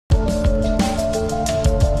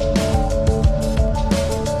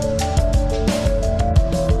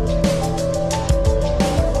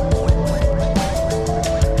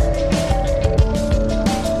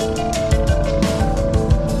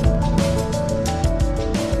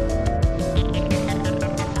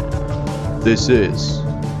This is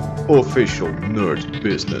Official Nerd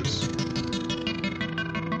Business.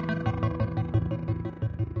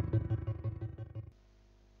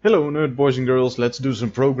 Hello nerd boys and girls, let's do some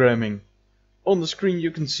programming. On the screen you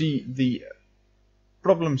can see the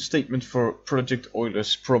problem statement for Project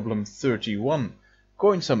Euler's problem 31,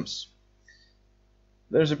 coin sums.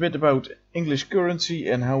 There's a bit about English currency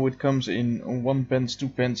and how it comes in 1 pence, 2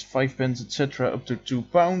 pence, 5 pence, etc. up to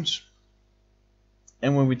 £2.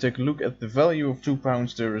 And when we take a look at the value of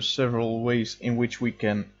 £2, there are several ways in which we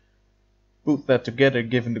can put that together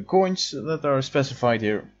given the coins that are specified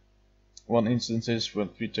here. One instance is when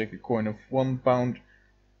we take a coin of £1,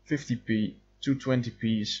 50p, 2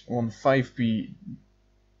 20p's, 1 5p,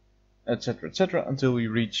 etc. until we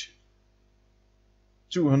reach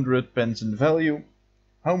 200 pence in value.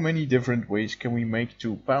 How many different ways can we make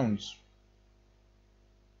 £2?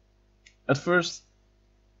 At first,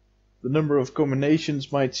 the number of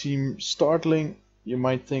combinations might seem startling. You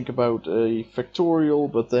might think about a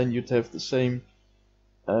factorial, but then you'd have the same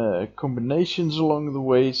combinations along the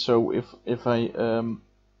way. So if I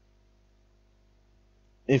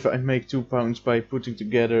make £2 by putting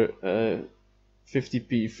together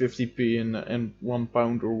 50p and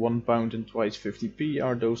 £1, or £1 and twice 50p,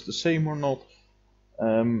 are those the same or not?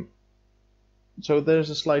 So there's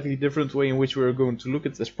a slightly different way in which we're going to look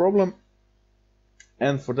at this problem.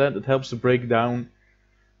 And for that it helps to break down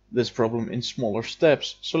this problem in smaller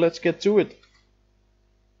steps. So let's get to it.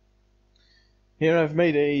 Here I've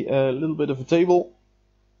made a little bit of a table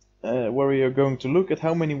where we are going to look at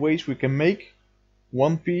how many ways we can make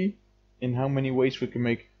 1p, in how many ways we can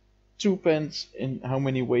make 2 pence, in how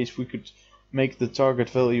many ways we could make the target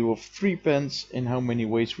value of 3 pence, in how many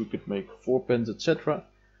ways we could make 4 pence, etc.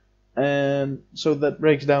 And so that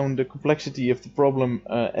breaks down the complexity of the problem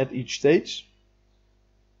at each stage.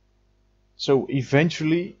 So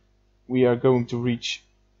eventually we are going to reach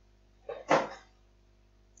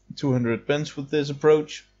 200 pence with this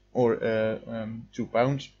approach, or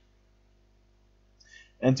 £2.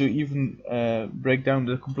 And to even break down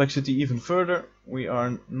the complexity even further, we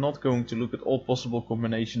are not going to look at all possible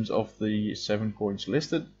combinations of the 7 coins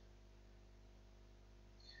listed,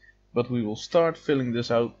 but we will start filling this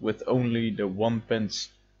out with only the 1 pence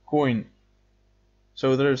coin.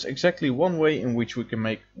 So there is exactly one way in which we can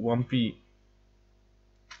make 1p.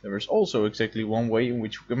 There is also exactly one way in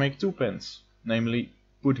which we can make 2 pence, namely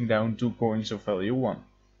putting down 2 coins of value 1.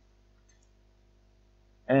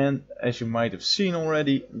 And as you might have seen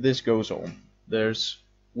already, this goes on. There's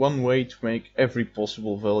one way to make every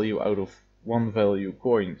possible value out of 1 value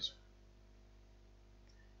coins.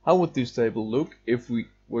 How would this table look if we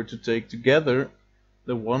were to take together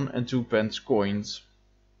the 1 and 2 pence coins?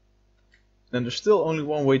 Then there's still only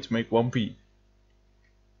one way to make 1p.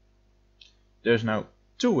 There's now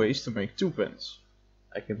 2 ways to make 2 pence.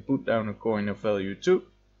 I can put down a coin of value 2,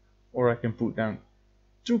 or I can put down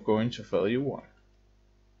 2 coins of value 1.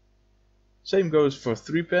 Same goes for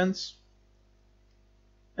 3 pence,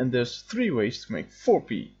 and there's 3 ways to make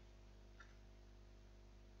 4p.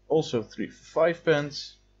 Also 3 for 5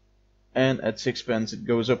 pence, and at 6 pence it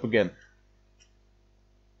goes up again.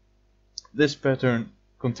 This pattern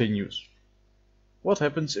continues. What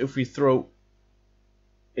happens if we throw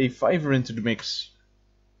a fiver into the mix?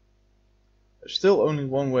 There's still only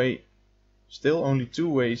one way, still only 2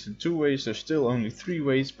 ways, and 2 ways, there's still only 3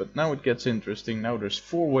 ways, but now it gets interesting. Now there's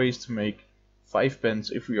 4 ways to make 5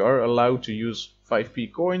 pence if we are allowed to use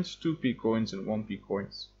 5p coins, 2p coins and 1p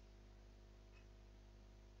coins.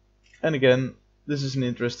 And again, this is an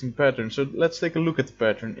interesting pattern, so let's take a look at the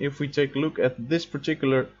pattern. If we take a look at this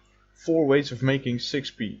particular 4 ways of making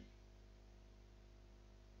 6p.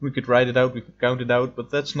 We could write it out, we could count it out,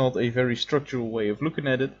 but that's not a very structural way of looking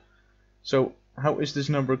at it. So how is this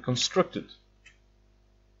number constructed?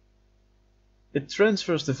 It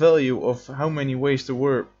transfers the value of how many ways there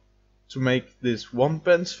were to make this 1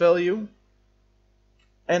 pence value,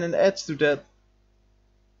 and it adds to that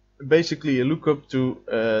basically a lookup to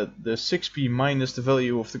the 6p minus the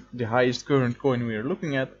value of the highest current coin we are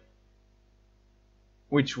looking at,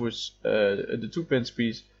 which was the 2 pence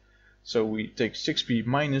piece. So we take 6p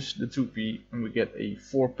minus the 2p and we get a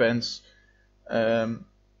 4 pence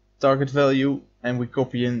target value, and we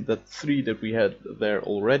copy in that 3 that we had there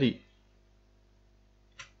already.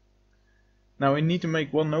 Now I need to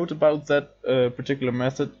make one note about that particular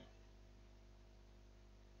method.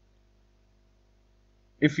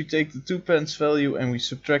 If we take the 2 pence value and we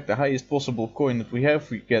subtract the highest possible coin that we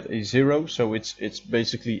have, we get a 0, so it's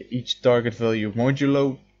basically each target value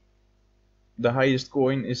modulo the highest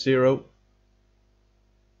coin is 0.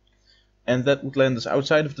 and that would land us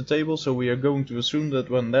outside of the table. So we are going to assume that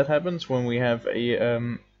when that happens, when we have a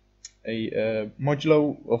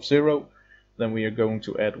modulo of 0, then we are going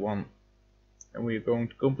to add 1. And we are going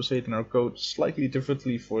to compensate in our code slightly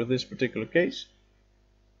differently for this particular case.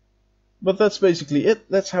 But that's basically it.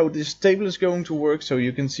 That's how this table is going to work. So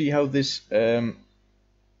you can see how this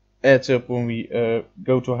adds up when we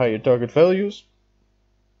go to higher target values.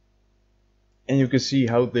 And you can see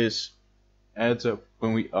how this adds up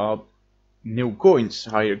when we add new coins,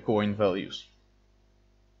 higher coin values.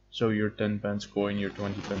 So your 10 pence coin, your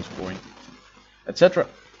 20 pence coin, etc.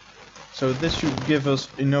 So this should give us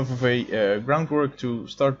enough of a groundwork to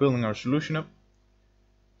start building our solution up.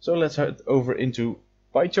 So let's head over into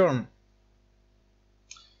PyCharm.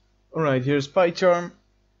 Alright, here's PyCharm.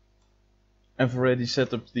 I've already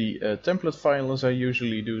set up the template file as I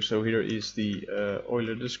usually do, so here is the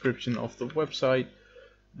Euler description of the website.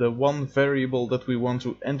 The one variable that we want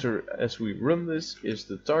to enter as we run this is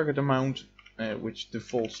the target amount, which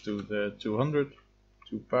defaults to the 200,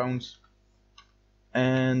 £2.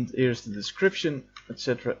 And here's the description,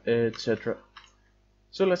 etc, etc.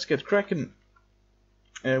 So let's get cracking.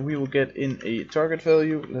 We will get in a target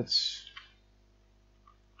value. Let's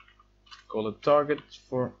call it target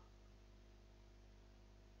for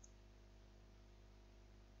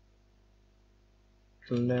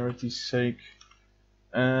clarity's sake.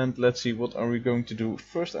 And let's see, what are we going to do?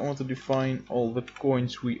 First I want to define all the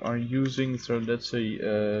coins we are using. So that's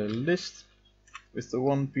a list with the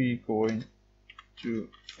 1p coin, 2,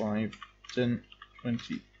 5, 10,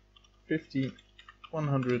 20, 50,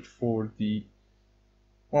 100 for the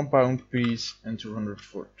 £1 piece and 200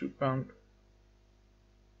 for £2.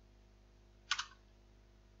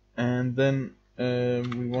 And then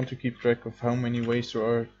we want to keep track of how many ways there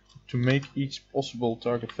are to make each possible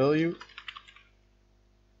target value.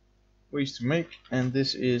 Ways to make, and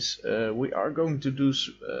this is we are going to do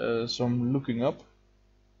some looking up.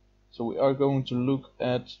 So we are going to look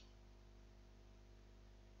at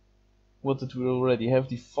what did we already have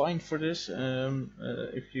defined for this.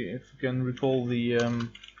 If you can recall the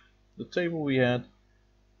table we had,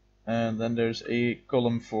 and then there's a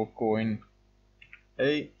column for coin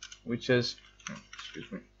A, which has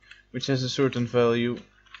a certain value.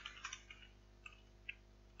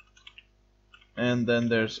 And then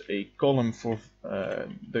there's a column for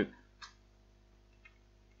the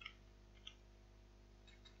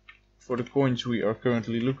coins we are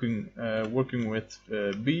currently working with,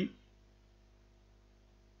 B.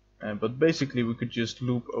 But basically we could just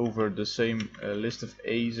loop over the same list of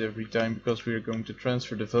A's every time, because we are going to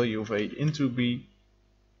transfer the value of A into B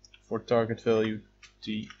for target value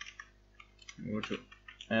T. In order to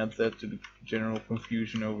add that to the general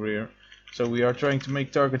confusion over here. So we are trying to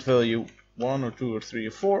make target value 1 or 2 or 3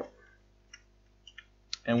 or 4,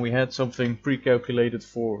 and we had something pre-calculated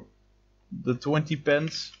for the 20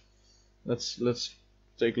 pence. Let's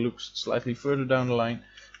take a look slightly further down the line.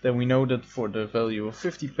 Then we know that for the value of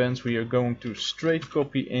 50 pence we are going to straight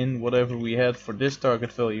copy in whatever we had for this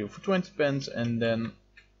target value for 20 pence, and then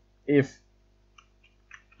if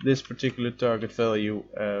this particular target value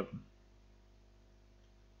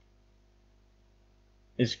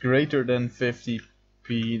is greater than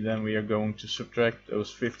 50p, then we are going to subtract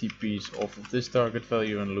those 50p's off of this target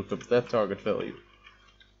value and look up that target value.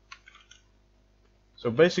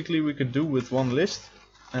 So basically we could do with one list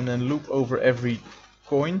and then loop over every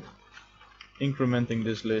coin, incrementing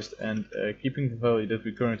this list and keeping the value that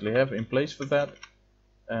we currently have in place for that,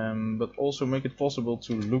 but also make it possible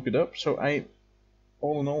to look it up. So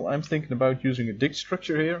all in all, I'm thinking about using a dict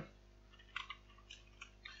structure here.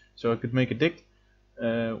 So I could make a dict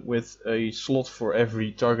with a slot for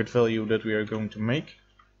every target value that we are going to make,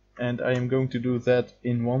 and I am going to do that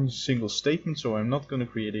in one single statement. So I'm not going to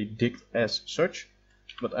create a dict as such,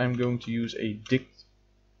 but I'm going to use a dict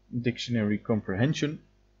dictionary comprehension,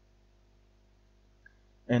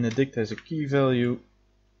 and a dict has a key value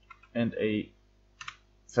and a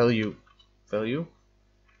value.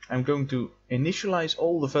 I'm going to initialize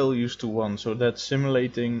all the values to 1, so that's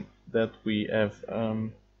simulating that we have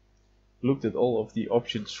looked at all of the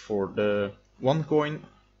options for the 1 coin,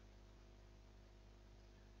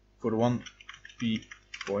 for the 1p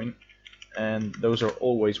coin, and those are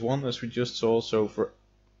always 1 as we just saw. So for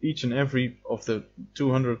each and every of the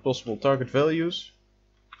 200 possible target values,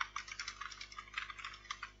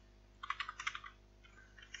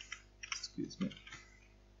 excuse me.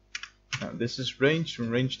 Now this is range,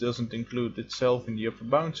 and range doesn't include itself in the upper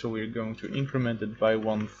bound, so we're going to increment it by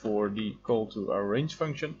 1 for the call to our range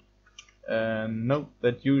function. And note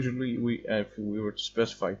that usually if we were to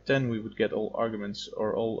specify 10, we would get all arguments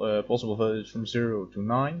or all possible values from 0 to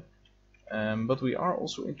 9. But we are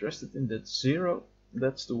also interested in that 0.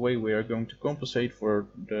 That's the way we are going to compensate for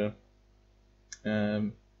the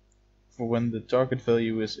for when the target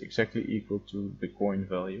value is exactly equal to the coin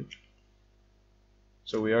value.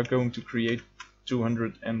 So we are going to create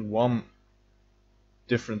 201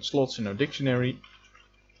 different slots in our dictionary,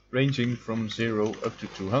 ranging from 0 up to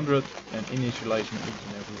 200, and initializing each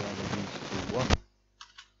and every one of these to 1.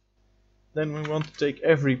 Then we want to take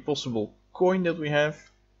every possible coin that we have,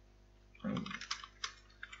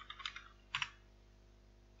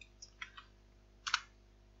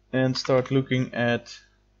 and start looking at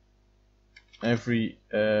every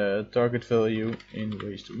target value in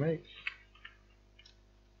ways to make,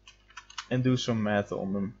 and do some math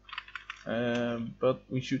on them. But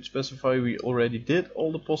we should specify we already did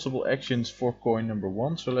all the possible actions for coin number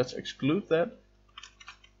 1, so let's exclude that,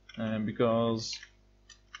 because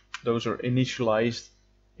those are initialized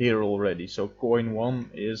here already. So coin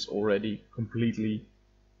 1 is already completely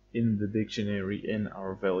in the dictionary in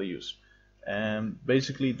our values. And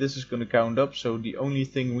basically this is going to count up, so the only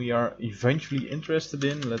thing we are eventually interested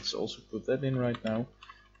in, let's also put that in right now,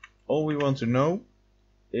 all we want to know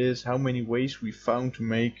is how many ways we found to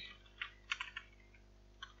make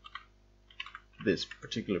this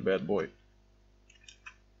particular bad boy.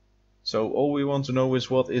 So all we want to know is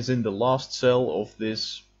what is in the last cell of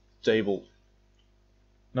this table.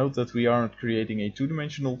 Note that we aren't creating a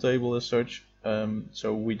two-dimensional table as such,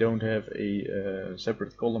 so we don't have a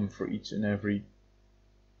separate column for each and every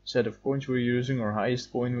set of coins we're using or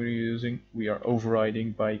highest coin we're using. We are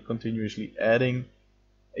overriding by continuously adding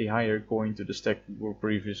a higher coin to the stack we were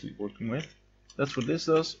previously working with. That's what this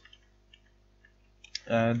does.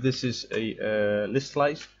 This is a list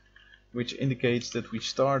slice, which indicates that we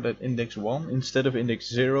start at index 1 instead of index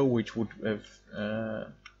 0, which would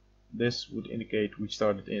have this would indicate we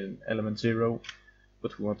started in element 0,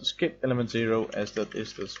 but we want to skip element 0 as that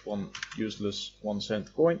is this one useless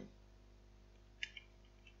 1-cent coin.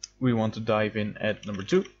 We want to dive in at number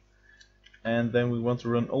 2, and then we want to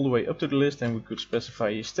run all the way up to the list, and we could specify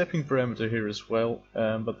a stepping parameter here as well,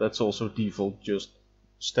 but that's also default, just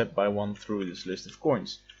step by one through this list of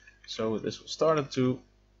coins. So this will start at 2,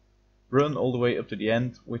 run all the way up to the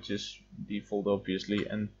end, which is default obviously,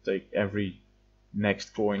 and take every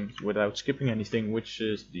next coin without skipping anything, which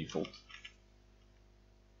is default.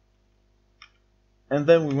 And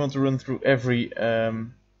then we want to run through every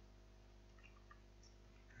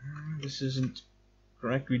this isn't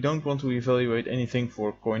correct, we don't want to evaluate anything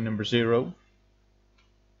for coin number 0,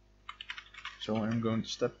 so I'm going to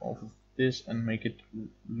step off of this and make it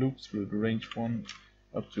loop through the range 1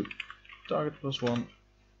 up to target plus 1.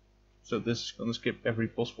 So this is going to skip every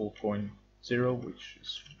possible coin 0, which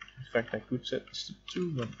is, in fact I could set this to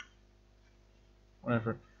 2, but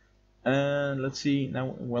whatever. And let's see, now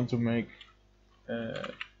we want to make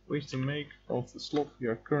ways to make of the slot we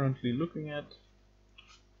are currently looking at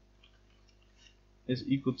is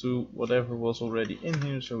equal to whatever was already in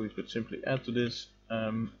here, so we could simply add to this.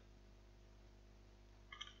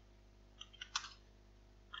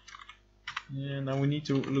 Yeah, now we need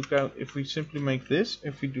to look out if we simply make this,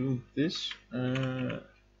 if we do this,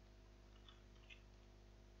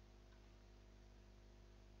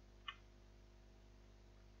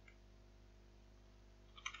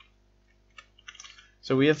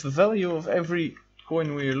 so we have the value of every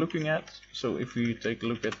coin we are looking at. So if we take a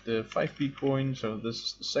look at the 5p coin, so this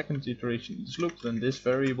is the second iteration of this loop, then this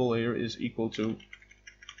variable here is equal to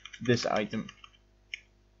this item.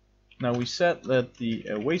 Now we said that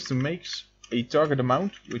the ways to make a target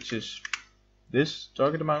amount, which is this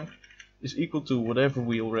target amount, is equal to whatever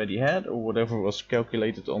we already had or whatever was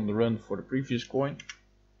calculated on the run for the previous coin,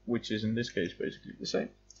 which is in this case basically the same.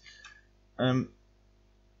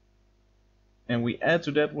 And we add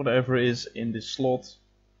to that whatever is in this slot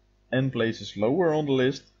n places lower on the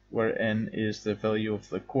list, where n is the value of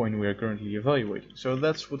the coin we are currently evaluating. So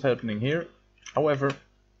that's what's happening here. However,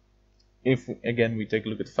 if again we take a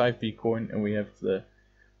look at 5p coin and we have the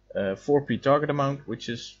 4p target amount, which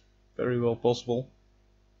is very well possible,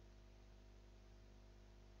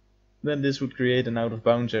 then this would create an out of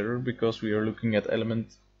bounds error because we are looking at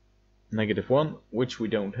element -1, which we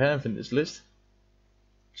don't have in this list.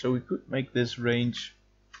 So we could make this range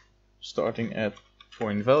starting at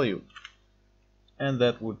coin value, and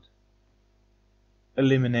that would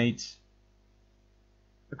eliminate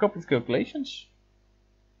a couple of calculations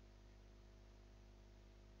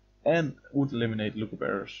and would eliminate lookup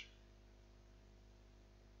errors.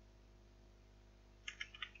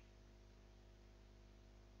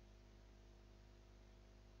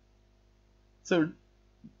 So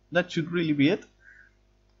that should really be it.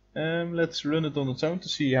 Let's run it on its own to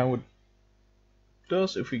see how it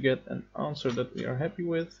does if we get an answer that we are happy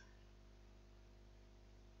with.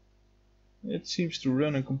 It seems to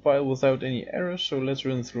run and compile without any errors, so let's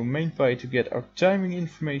run through MainPy to get our timing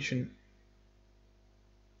information.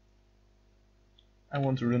 I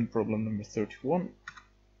want to run problem number 31.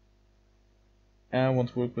 And I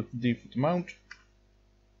want to work with the default amount.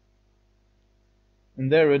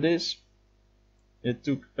 And there it is. It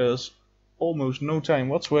took us almost no time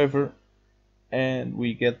whatsoever, and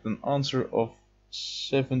we get an answer of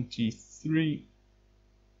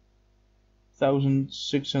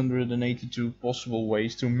 73,682 possible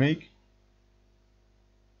ways to make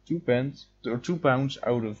 2 pounds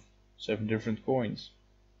out of 7 different coins.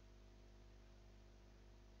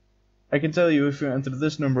 I can tell you if you enter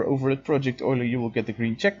this number over at Project Euler you will get the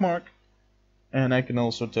green check mark. And I can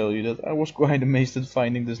also tell you that I was quite amazed at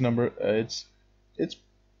finding this number. It's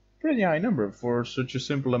pretty high number for such a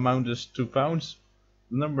simple amount as 2 pounds.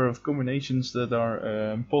 The number of combinations that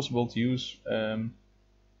are possible to use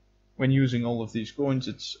when using all of these coins,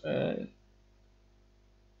 it's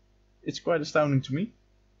quite astounding to me.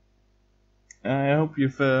 I hope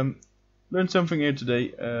you've learned something here today.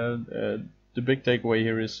 The big takeaway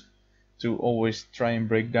here is to always try and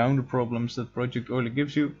break down the problems that Project Euler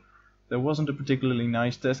gives you. There wasn't a particularly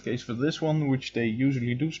nice test case for this one, which they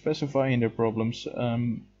usually do specify in their problems,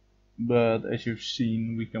 but as you've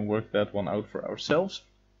seen, we can work that one out for ourselves.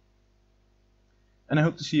 And I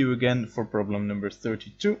hope to see you again for problem number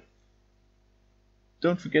 32.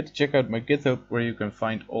 Don't forget to check out my GitHub, where you can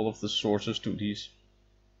find all of the sources to these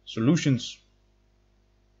solutions.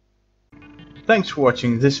 Thanks for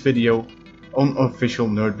watching this video on Official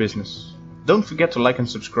Nerd Business. Don't forget to like and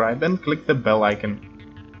subscribe and click the bell icon.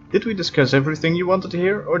 Did we discuss everything you wanted to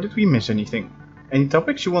hear, or did we miss anything? Any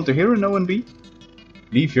topics you want to hear in O&B?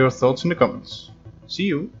 Leave your thoughts in the comments. See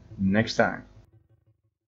you next time.